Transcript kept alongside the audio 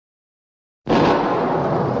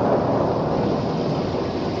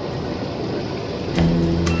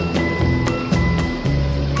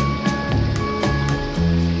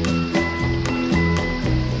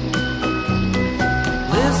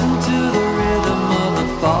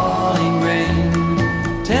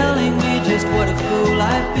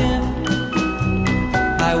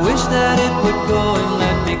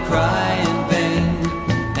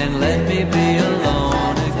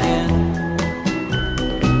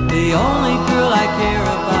The only girl I care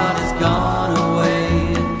about has gone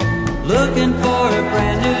away, looking for a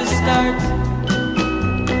brand new start.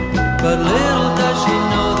 But little does she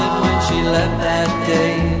know that when she left that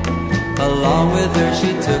day, along with her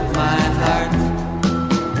she took my heart.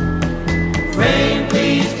 Rain,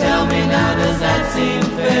 please tell me now, does that seem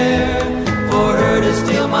fair? For her to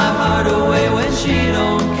steal my heart away when she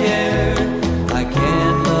don't care. I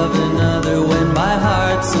can't love another when my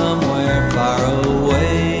heart's somewhere far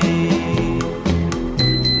away.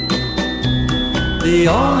 The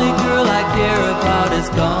only girl I care about has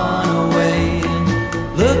gone away,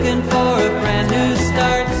 looking for a brand new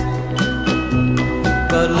start.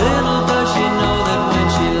 But little does she know that when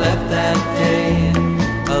she left that day,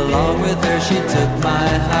 along with her she took my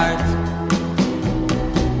heart.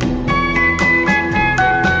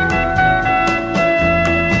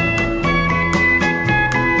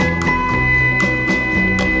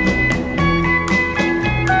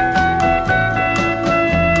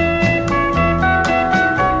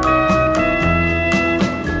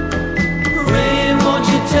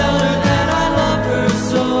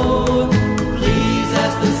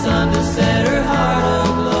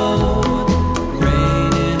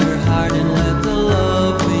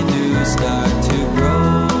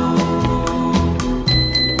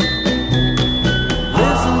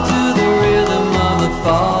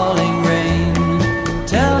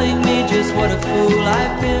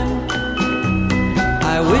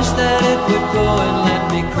 That it would go and let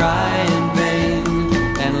me cry in vain,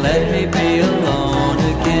 and let me be alone.